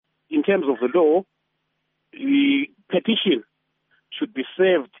terms of the law, the petition should be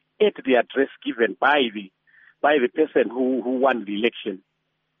served at the address given by the person who won the election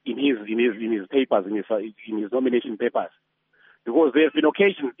in his papers, in his nomination papers. Because there have been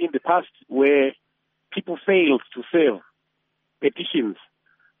occasions in the past where people failed to serve petitions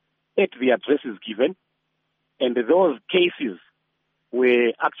at the addresses given, and those cases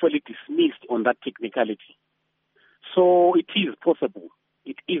were actually dismissed on that technicality. So it is possible.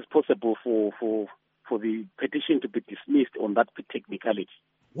 It is possible for the petition to be dismissed on that technicality.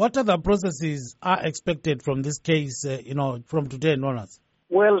 What other processes are expected from this case, from today onwards?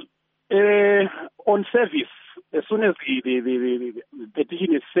 Well, on service, as soon as the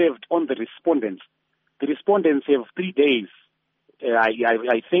petition is served on the respondents have 3 days.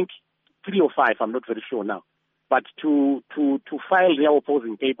 I think 3 or 5. I'm not very sure now. But to file their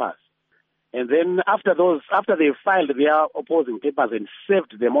opposing papers, and then after they've filed their opposing papers and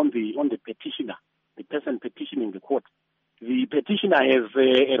served them on the petitioner, the person petitioning the court, the petitioner has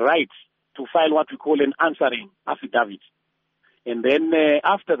a right to file what we call an answering affidavit, and then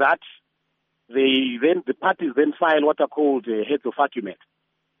after that, the parties then file what are called heads of argument,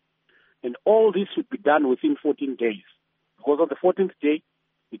 and all this should be done within 14 days. Because on the 14th day,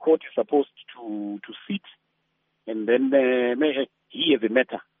 the court is supposed to sit and then hear the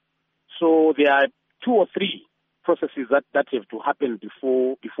matter. So there are 2 or 3 processes that have to happen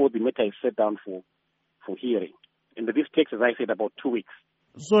before the matter is set down for hearing. And this takes, as I said, about 2 weeks.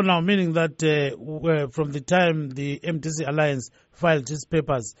 So now, meaning that from the time the MDC Alliance filed its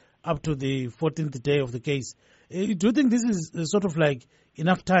papers up to the 14th day of the case, do you think this is sort of like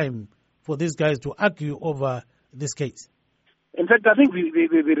enough time for these guys to argue over this case? In fact, I think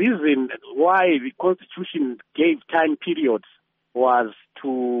the reason why the Constitution gave time periods was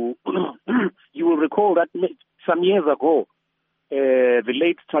to, you will recall that some years ago, the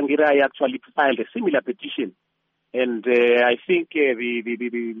late Tsangirai actually filed a similar petition. And I think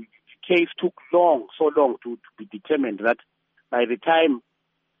the case took so long to be determined that by the time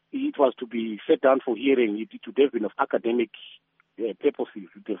it was to be set down for hearing, it would have been of academic purposes,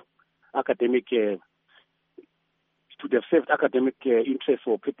 to have served academic interests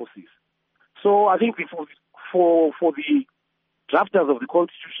or purposes. So I think for the drafters of the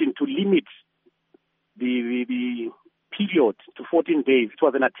Constitution to limit the period to 14 days, it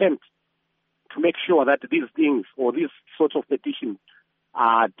was an attempt to make sure that these things or these sorts of petitions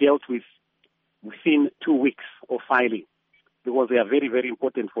are dealt with within 2 weeks of filing, because they are very, very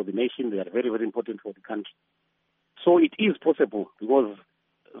important for the nation. They are very, very important for the country. So it is possible, because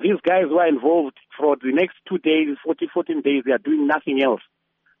these guys who are involved for the next 2 days, 14 days, they are doing nothing else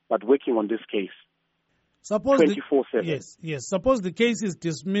but working on this case. Suppose 24/7. Yes. Suppose the case is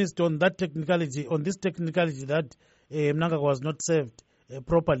dismissed on this technicality that Mnangagwa was not served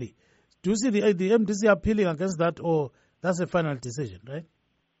properly. Do you see the MDC appealing against that, or that's a final decision, right?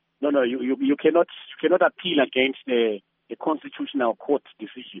 No. You cannot appeal against a constitutional court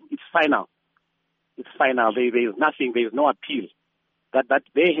decision. It's final. It's final. There is nothing. There is no appeal. That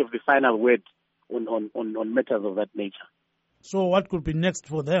they have the final word on matters of that nature. So what could be next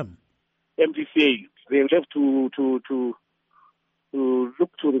for them? MDCA, they will have to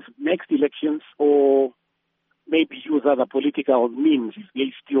look to the next elections, or maybe use other political means if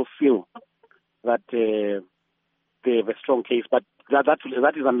they still feel that they have a strong case. But that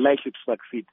is unlikely to succeed.